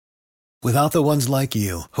Without the ones like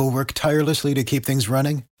you, who work tirelessly to keep things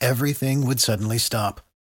running, everything would suddenly stop.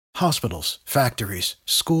 Hospitals, factories,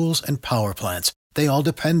 schools, and power plants, they all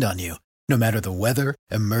depend on you. No matter the weather,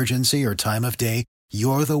 emergency, or time of day,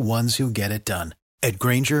 you're the ones who get it done. At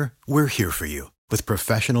Grainger, we're here for you with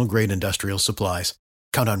professional-grade industrial supplies.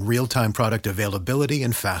 Count on real-time product availability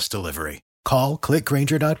and fast delivery. Call,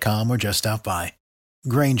 clickgrainger.com, or just stop by.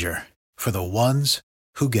 Grainger, for the ones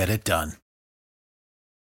who get it done.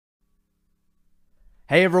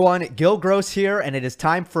 Hey everyone, Gil Gross here, and it is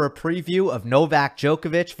time for a preview of Novak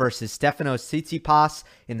Djokovic versus Stefanos Tsitsipas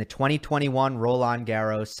in the 2021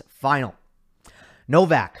 Roland-Garros final.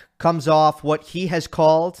 Novak comes off what he has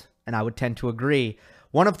called, and I would tend to agree,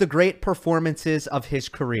 one of the great performances of his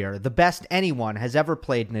career, the best anyone has ever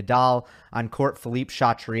played Nadal on court Philippe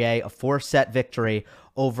Chatrier, a 4-set victory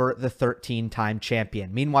over the 13-time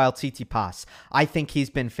champion. Meanwhile, Tsitsipas, I think he's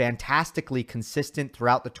been fantastically consistent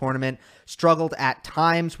throughout the tournament, struggled at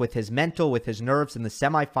times with his mental, with his nerves in the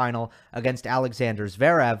semifinal against Alexander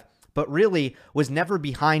Zverev, but really was never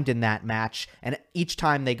behind in that match, and each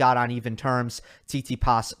time they got on even terms,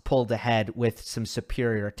 Tsitsipas pulled ahead with some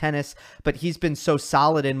superior tennis. But he's been so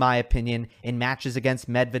solid, in my opinion, in matches against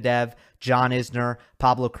Medvedev, John Isner,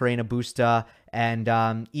 Pablo Carreño Busta,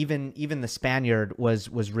 and even the Spaniard was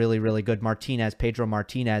really, really good. Pedro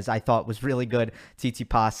Martinez, I thought was really good.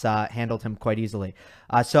 Tsitsipas handled him quite easily.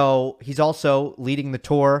 So he's also leading the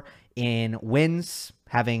tour in wins,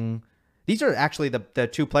 having... These are actually the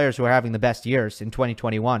two players who are having the best years in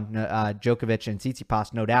 2021, Djokovic and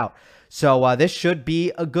Tsitsipas, no doubt. So this should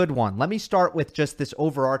be a good one. Let me start with just this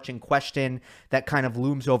overarching question that kind of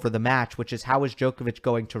looms over the match, which is how is Djokovic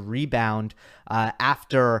going to rebound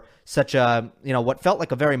after such a, what felt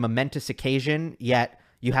like a very momentous occasion, yet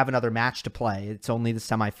you have another match to play. It's only the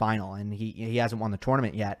semifinal, and he hasn't won the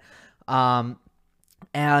tournament yet.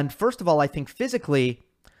 And first of all, I think physically,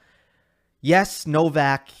 yes,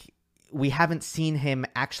 Novak... we haven't seen him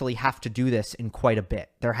actually have to do this in quite a bit.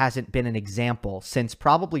 There hasn't been an example since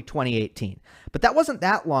probably 2018. But that wasn't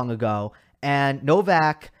that long ago, and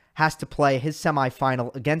Novak has to play his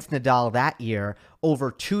semifinal against Nadal that year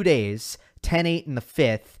over 2 days, 10-8 in the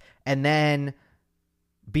fifth, and then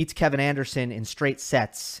beats Kevin Anderson in straight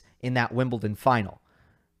sets in that Wimbledon final.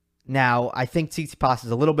 Now, I think Tsitsipas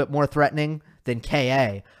is a little bit more threatening than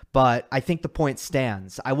KA, but I think the point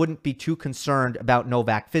stands. I wouldn't be too concerned about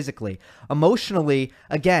Novak physically. Emotionally,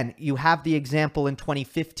 again, you have the example in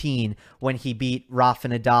 2015 when he beat Rafa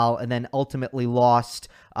Nadal and then ultimately lost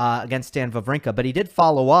against Stan Wawrinka. But he did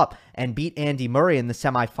follow up and beat Andy Murray in the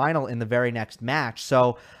semifinal in the very next match.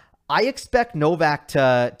 So I expect Novak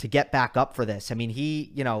to get back up for this. I mean,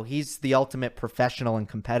 he's the ultimate professional and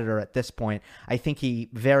competitor at this point. I think he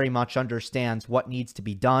very much understands what needs to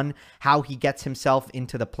be done, how he gets himself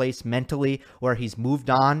into the place mentally where he's moved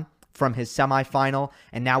on from his semifinal,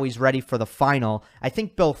 and now he's ready for the final. I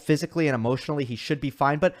think both physically and emotionally he should be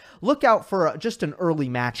fine, but look out for just an early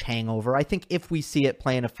match hangover. I think if we see it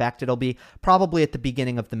play an effect, it'll be probably at the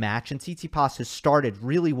beginning of the match, and Tsitsipas has started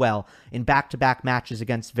really well in back-to-back matches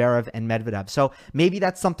against Zverev and Medvedev. So maybe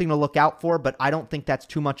that's something to look out for, but I don't think that's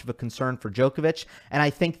too much of a concern for Djokovic, and I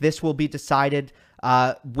think this will be decided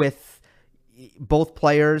with both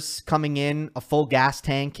players coming in a full gas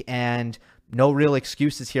tank and no real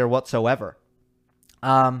excuses here whatsoever.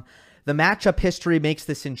 The matchup history makes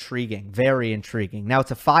this intriguing, very intriguing. Now,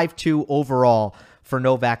 it's a 5-2 overall for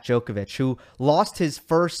Novak Djokovic, who lost his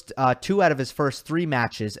first 2 out of his first 3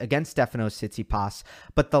 matches against Stefanos Tsitsipas,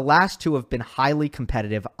 but the last 2 have been highly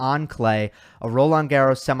competitive on clay. A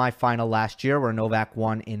Roland-Garros semifinal last year where Novak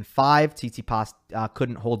won in 5. Tsitsipas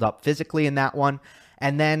couldn't hold up physically in that one.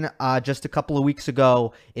 And then just a couple of weeks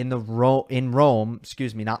ago in Rome,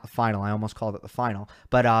 excuse me, not the final. I almost called it the final.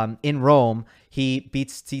 But in Rome, he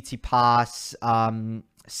beats Tsitsipas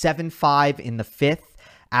 7-5 in the fifth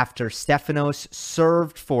after Stefanos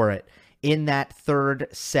served for it in that third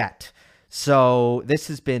set. So this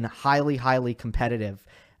has been highly, highly competitive,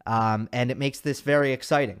 and it makes this very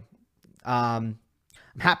exciting. I'm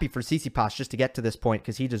happy for Tsitsipas just to get to this point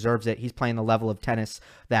because he deserves it. He's playing the level of tennis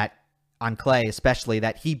that, on clay especially,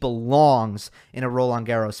 that he belongs in a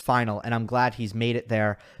Roland-Garros final, and I'm glad he's made it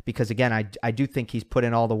there because, again, I do think he's put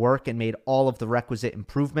in all the work and made all of the requisite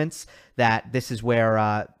improvements that this is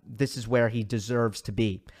where he deserves to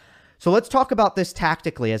be. So let's talk about this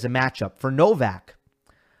tactically as a matchup. For Novak,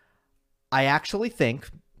 I actually think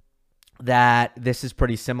that this is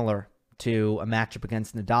pretty similar to a matchup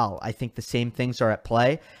against Nadal. I think the same things are at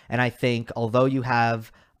play, and I think although you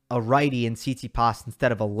have a righty in Tsitsipas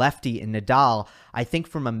instead of a lefty in Nadal, I think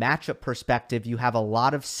from a matchup perspective, you have a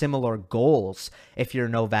lot of similar goals if you're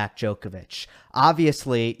Novak Djokovic.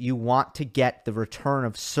 Obviously, you want to get the return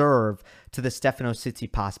of serve to the Stefanos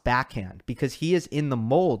Tsitsipas backhand because he is in the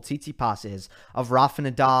mold, Tsitsipas is, of Rafa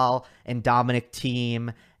Nadal and Dominic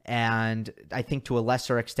Thiem, and I think to a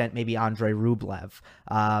lesser extent, maybe Andrei Rublev.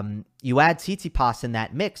 You add Tsitsipas in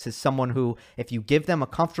that mix as someone who, if you give them a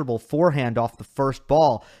comfortable forehand off the first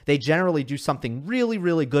ball, they generally do something really,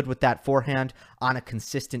 really good with that forehand on a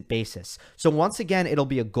consistent basis. So once again, it'll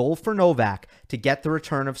be a goal for Novak to get the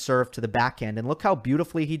return of serve to the backhand. And look how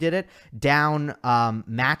beautifully he did it down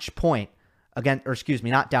match point. Again, or excuse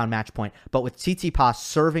me, not down match point, but with Tsitsipas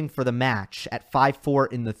serving for the match at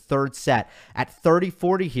 5-4 in the third set. At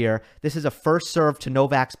 30-40 here, this is a first serve to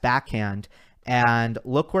Novak's backhand, and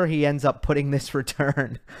look where he ends up putting this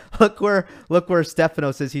return. look where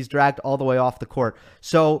Stefanos is. He's dragged all the way off the court.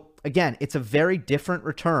 So again, it's a very different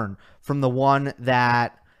return from the one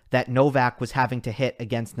that Novak was having to hit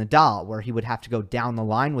against Nadal, where he would have to go down the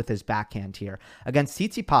line with his backhand here. Against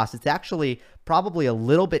Tsitsipas, it's actually probably a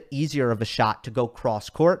little bit easier of a shot to go cross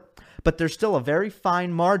court, but there's still a very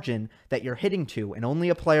fine margin that you're hitting to, and only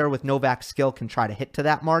a player with Novak's skill can try to hit to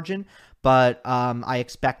that margin, but I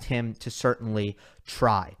expect him to certainly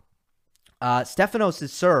try. Stefanos'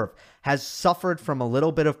 serve has suffered from a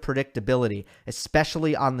little bit of predictability,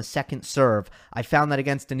 especially on the second serve. I found that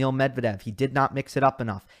against Daniil Medvedev, he did not mix it up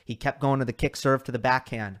enough. He kept going to the kick serve to the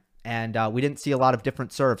backhand, and we didn't see a lot of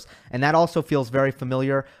different serves. And that also feels very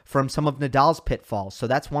familiar from some of Nadal's pitfalls. So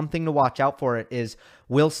that's one thing to watch out for. It is,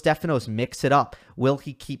 will Stefanos mix it up? Will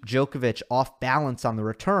he keep Djokovic off balance on the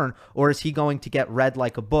return? Or is he going to get read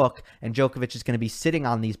like a book and Djokovic is going to be sitting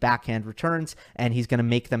on these backhand returns and he's going to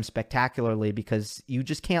make them spectacularly? Because you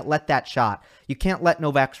just can't let that shot. You can't let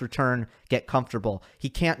Novak's return get comfortable. He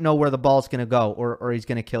can't know where the ball's going to go or he's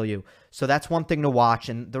going to kill you. So that's one thing to watch,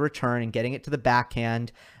 and the return and getting it to the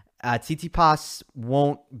backhand. Tsitsipas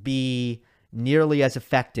won't be nearly as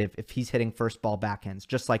effective if he's hitting first ball backhands,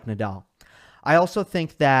 just like Nadal. I also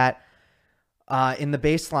think that in the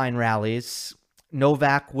baseline rallies,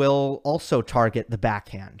 Novak will also target the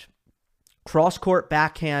backhand. Cross-court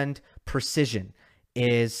backhand precision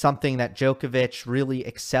is something that Djokovic really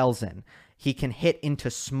excels in. He can hit into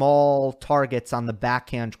small targets on the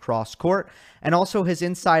backhand cross court, and also his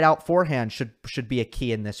inside-out forehand should be a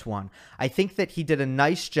key in this one. I think that he did a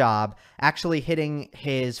nice job actually hitting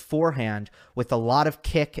his forehand with a lot of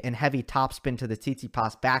kick and heavy topspin to the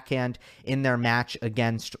Tsitsipas backhand in their match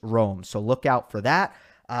against Rome. So look out for that.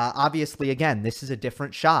 Obviously, again, this is a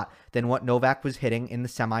different shot than what Novak was hitting in the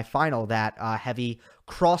semifinal, that heavy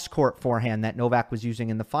cross-court forehand that Novak was using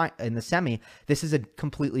in the semi. This is a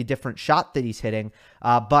completely different shot that he's hitting,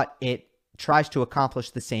 but it tries to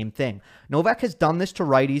accomplish the same thing. Novak has done this to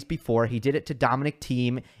righties before. He did it to Dominic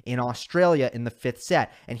Thiem in Australia in the fifth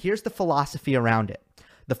set, and here's the philosophy around it.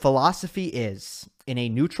 The philosophy is, in a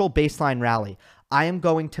neutral baseline rally, I am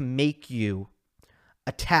going to make you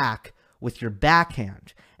attack with your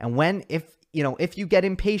backhand. And if you get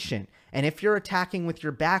impatient and if you're attacking with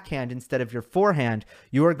your backhand instead of your forehand,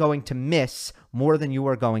 you are going to miss more than you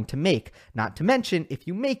are going to make. Not to mention, if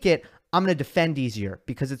you make it, I'm going to defend easier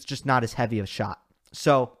because it's just not as heavy a shot.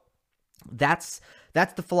 So that's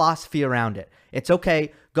the philosophy around it. It's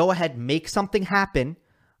okay, go ahead, make something happen,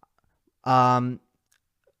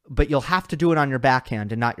 but you'll have to do it on your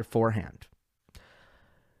backhand and not your forehand.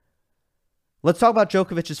 Let's talk about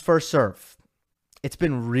Djokovic's first serve. It's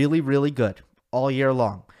been really, really good all year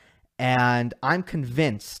long. And I'm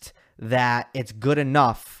convinced that it's good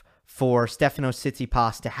enough for Stefanos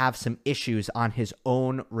Tsitsipas to have some issues on his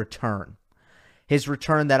own return. His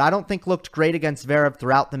return that I don't think looked great against Zverev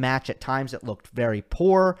throughout the match. At times it looked very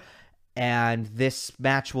poor. And this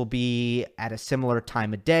match will be at a similar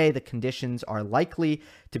time of day. The conditions are likely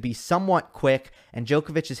to be somewhat quick. And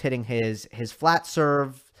Djokovic is hitting his flat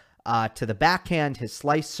serve to the backhand, his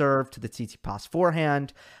slice serve to the Tsitsipas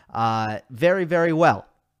forehand, very, very well.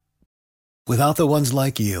 Without the ones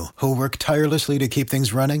like you, who work tirelessly to keep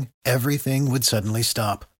things running, everything would suddenly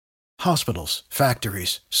stop. Hospitals,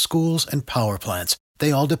 factories, schools, and power plants,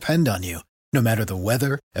 they all depend on you. No matter the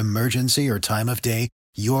weather, emergency, or time of day,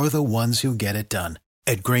 you're the ones who get it done.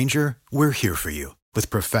 At Grainger, we're here for you with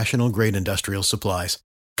professional-grade industrial supplies.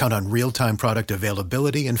 Count on real-time product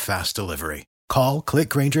availability and fast delivery. Call, click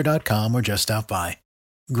Grainger.com, or just stop by.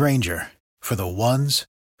 Grainger, for the ones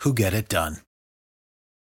who get it done.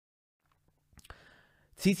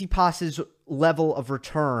 Tsitsipas's level of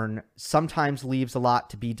return sometimes leaves a lot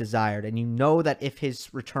to be desired, and you know that if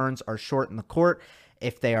his returns are short in the court,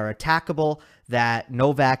 if they are attackable, that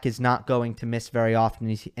Novak is not going to miss very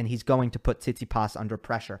often, and he's going to put Tsitsipas under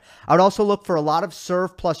pressure. I would also look for a lot of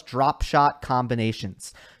serve plus drop shot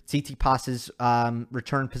combinations. Tsitsipas's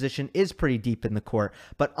return position is pretty deep in the court,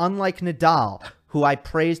 but unlike Nadal, who I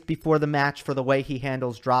praised before the match for the way he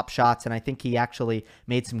handles drop shots, and I think he actually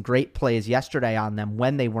made some great plays yesterday on them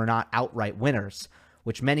when they were not outright winners,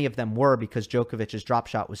 which many of them were because Djokovic's drop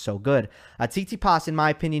shot was so good. Tsitsipas, in my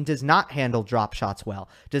opinion, does not handle drop shots well,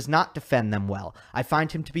 does not defend them well. I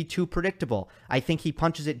find him to be too predictable. I think he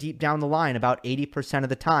punches it deep down the line about 80% of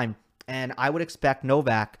the time, and I would expect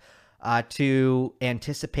Novak to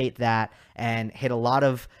anticipate that and hit a lot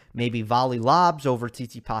of maybe volley lobs over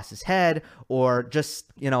Tsitsipas's head, or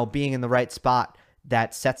just, being in the right spot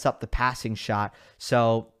that sets up the passing shot.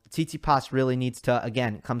 So Tsitsipas really needs to,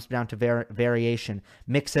 again, it comes down to variation,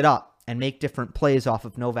 mix it up and make different plays off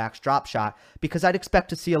of Novak's drop shot, because I'd expect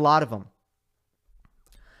to see a lot of them.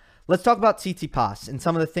 Let's talk about Tsitsipas and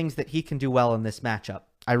some of the things that he can do well in this matchup.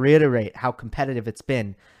 I reiterate how competitive it's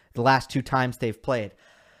been the last 2 times they've played.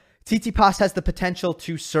 Tsitsipas has the potential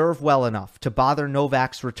to serve well enough to bother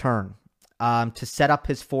Novak's return, to set up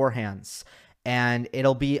his forehands, and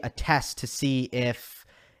it'll be a test to see if,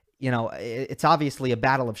 it's obviously a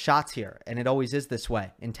battle of shots here, and it always is this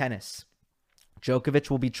way in tennis.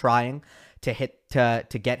 Djokovic will be trying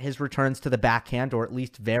to get his returns to the backhand, or at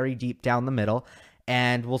least very deep down the middle,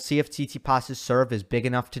 and we'll see if Tsitsipas's serve is big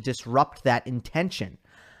enough to disrupt that intention.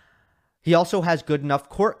 He also has good enough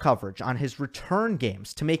court coverage on his return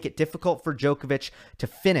games to make it difficult for Djokovic to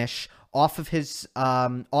finish off of his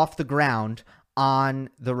off the ground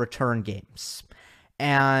on the return games.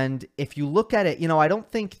 And if you look at it, I don't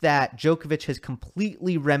think that Djokovic has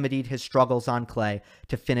completely remedied his struggles on clay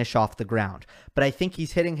to finish off the ground. But I think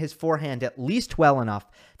he's hitting his forehand at least well enough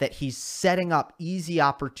that he's setting up easy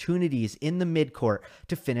opportunities in the midcourt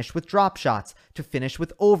to finish with drop shots, to finish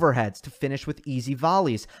with overheads, to finish with easy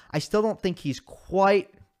volleys. I still don't think he's quite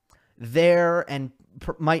there, and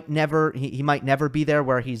he might never be there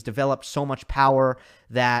where he's developed so much power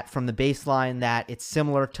that from the baseline that it's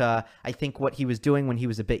similar to, I think, what he was doing when he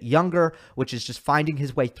was a bit younger, which is just finding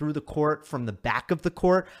his way through the court from the back of the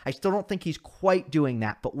court. I still don't think he's quite doing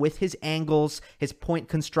that, but with his angles, his point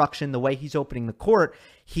construction, the way he's opening the court,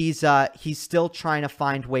 he's still trying to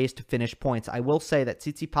find ways to finish points. I will say that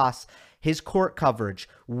Tsitsipas, his court coverage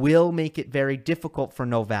will make it very difficult for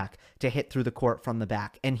Novak to hit through the court from the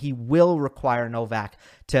back, and he will require Novak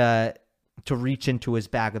to reach into his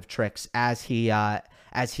bag of tricks as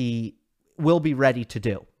he will be ready to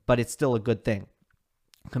do. But it's still a good thing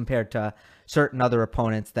compared to certain other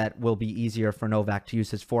opponents that will be easier for Novak to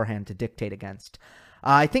use his forehand to dictate against.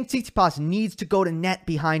 I think Tsitsipas needs to go to net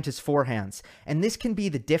behind his forehands, and this can be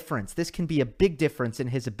the difference. This can be a big difference in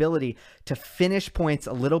his ability to finish points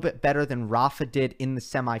a little bit better than Rafa did in the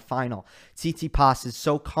semifinal. Tsitsipas is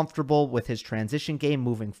so comfortable with his transition game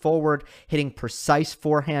moving forward, hitting precise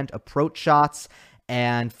forehand approach shots,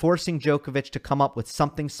 and forcing Djokovic to come up with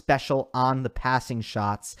something special on the passing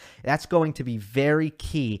shots. That's going to be very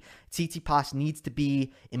key. Tsitsipas needs to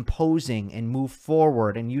be imposing and move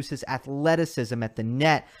forward and use his athleticism at the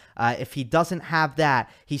net. If he doesn't have that,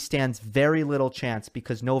 he stands very little chance,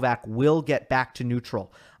 because Novak will get back to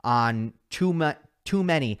neutral on too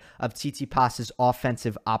many of Tsitsipas's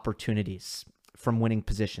offensive opportunities from winning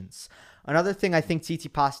positions. Another thing I think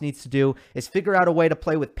Tsitsipas needs to do is figure out a way to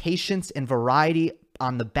play with patience and variety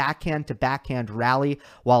on the backhand to backhand rally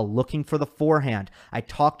while looking for the forehand. I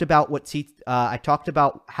talked about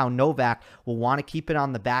how Novak will want to keep it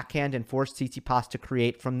on the backhand and force Tsitsipas to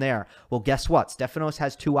create from there. Well, guess what? Stefanos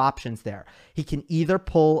has 2 options there. He can either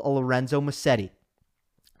pull a Lorenzo Musetti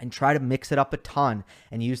and try to mix it up a ton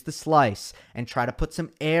and use the slice and try to put some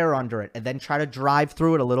air under it and then try to drive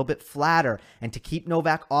through it a little bit flatter and to keep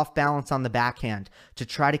Novak off balance on the backhand, to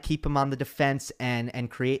try to keep him on the defense and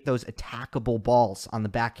create those attackable balls on the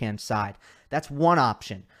backhand side. That's one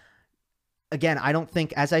option. Again, I don't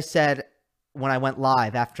think, as I said when I went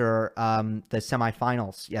live after the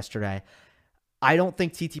semifinals yesterday, I don't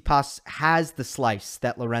think Tsitsipas has the slice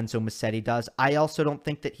that Lorenzo Musetti does. I also don't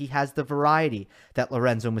think that he has the variety that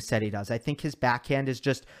Lorenzo Musetti does. I think his backhand is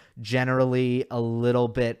just generally a little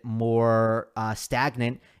bit more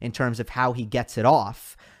stagnant in terms of how he gets it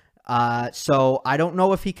off. So I don't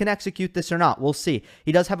know if he can execute this or not. We'll see.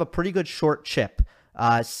 He does have a pretty good short chip,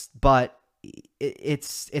 but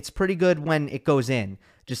it's pretty good when it goes in.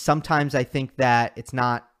 Just sometimes I think that it's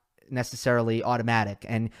not necessarily automatic,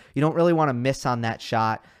 and you don't really want to miss on that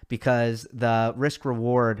shot, because the risk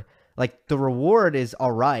reward, like the reward is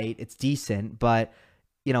all right, it's decent, but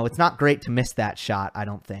it's not great to miss that shot, I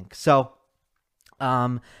don't think. So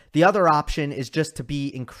The other option is just to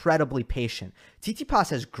be incredibly patient.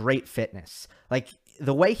 Tsitsipas has great fitness. Like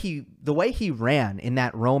the way he ran in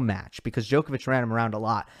that Rome match, because Djokovic ran him around a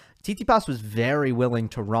lot, Tsitsipas was very willing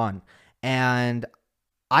to run. And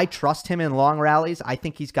I trust him in long rallies. I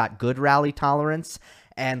think he's got good rally tolerance.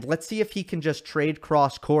 And let's see if he can just trade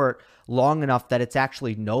cross court long enough that it's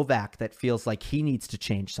actually Novak that feels like he needs to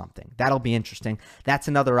change something. That'll be interesting. That's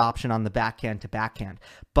another option on the backhand to backhand.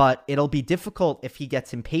 But it'll be difficult if he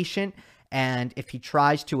gets impatient and if he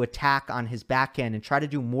tries to attack on his backhand and try to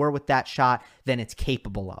do more with that shot than it's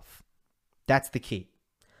capable of. That's the key.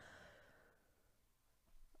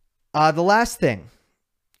 The last thing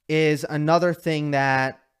is another thing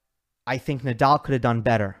that I think Nadal could have done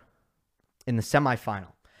better in the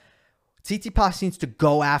semifinal. Tsitsipas needs to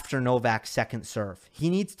go after Novak's second serve. He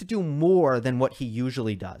needs to do more than what he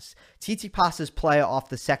usually does. Tsitsipas's play off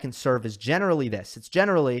the second serve is generally this. It's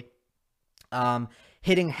generally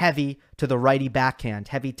hitting heavy to the righty backhand,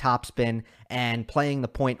 heavy topspin, and playing the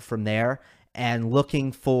point from there and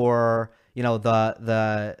looking for,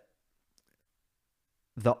 the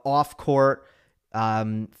off-court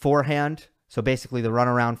forehand. So basically the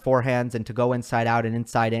runaround forehands and to go inside out and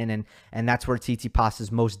inside in. And that's where Tsitsipas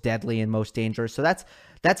is most deadly and most dangerous. So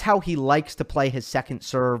that's how he likes to play his second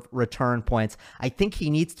serve return points. I think he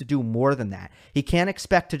needs to do more than that. He can't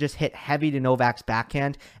expect to just hit heavy to Novak's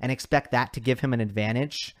backhand and expect that to give him an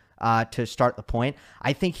advantage to start the point.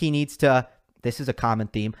 I think he needs to, this is a common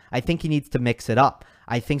theme, I think he needs to mix it up.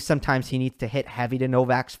 I think sometimes he needs to hit heavy to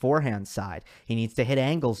Novak's forehand side. He needs to hit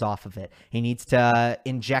angles off of it. He needs to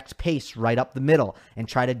inject pace right up the middle and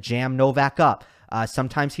try to jam Novak up.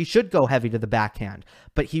 Sometimes he should go heavy to the backhand,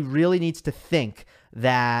 but he really needs to think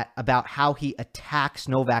about how he attacks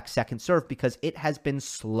Novak's second serve because it has been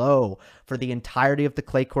slow for the entirety of the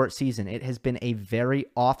clay court season. It has been a very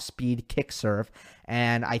off-speed kick serve,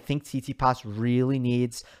 and I think Tsitsipas really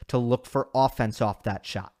needs to look for offense off that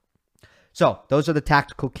shot. So those are the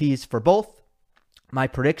tactical keys for both. My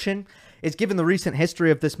prediction is, given the recent history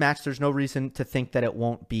of this match, there's no reason to think that it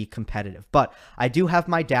won't be competitive. But I do have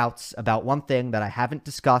my doubts about one thing that I haven't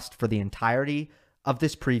discussed for the entirety of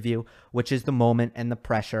this preview, which is the moment and the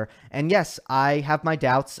pressure. And yes, I have my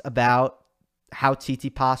doubts about how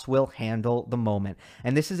Tsitsipas will handle the moment.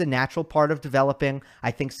 And this is a natural part of developing.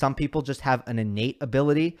 I think some people just have an innate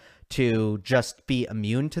ability to just be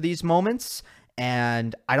immune to these moments.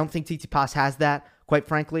 And I don't think Tsitsipas has that, quite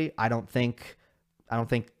frankly. I don't think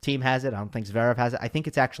Thiem has it. I don't think Zverev has it. I think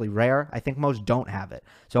it's actually rare. I think most don't have it.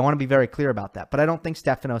 So I want to be very clear about that. But I don't think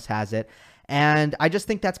Stefanos has it. And I just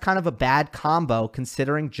think that's kind of a bad combo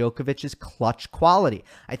considering Djokovic's clutch quality.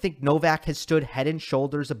 I think Novak has stood head and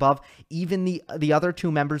shoulders above even the other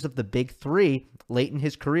two members of the big three late in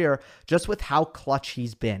his career, just with how clutch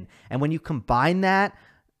he's been. And when you combine that,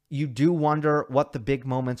 you do wonder what the big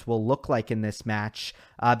moments will look like in this match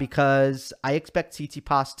because I expect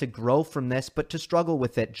Tsitsipas to grow from this, but to struggle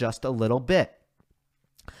with it just a little bit.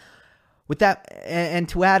 With that, and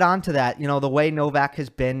to add on to that, the way Novak has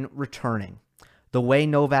been returning, the way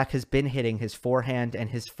Novak has been hitting his forehand and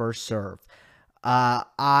his first serve,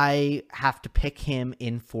 I have to pick him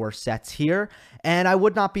in 4 sets here, and I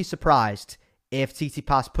would not be surprised if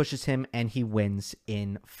Tsitsipas pushes him and he wins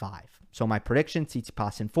in 5. So my prediction,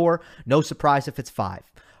 Tsitsipas in 4. No surprise if it's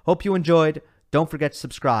 5. Hope you enjoyed. Don't forget to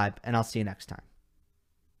subscribe, and I'll see you next time.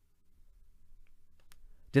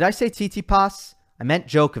 Did I say Tsitsipas? I meant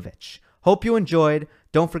Djokovic. Hope you enjoyed.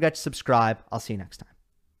 Don't forget to subscribe. I'll see you next time.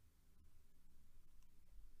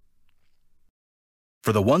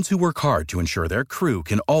 For the ones who work hard to ensure their crew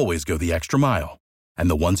can always go the extra mile, and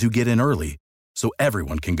the ones who get in early so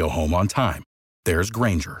everyone can go home on time, there's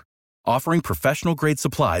Grainger, offering professional-grade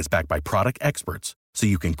supplies backed by product experts so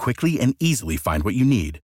you can quickly and easily find what you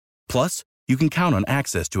need. Plus, you can count on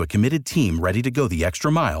access to a committed team ready to go the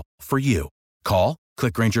extra mile for you. Call,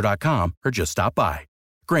 click Grainger.com, or just stop by.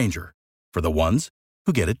 Grainger, for the ones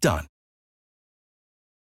who get it done.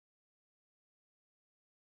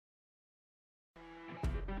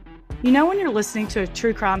 You know when you're listening to a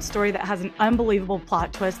true crime story that has an unbelievable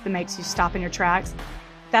plot twist that makes you stop in your tracks?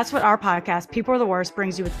 That's what our podcast, People Are the Worst,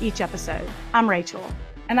 brings you with each episode. I'm Rachel.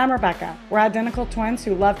 And I'm Rebecca. We're identical twins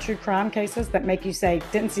who love true crime cases that make you say,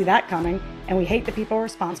 didn't see that coming, and we hate the people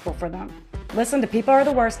responsible for them. Listen to People Are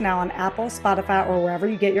the Worst now on Apple, Spotify, or wherever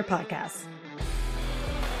you get your podcasts.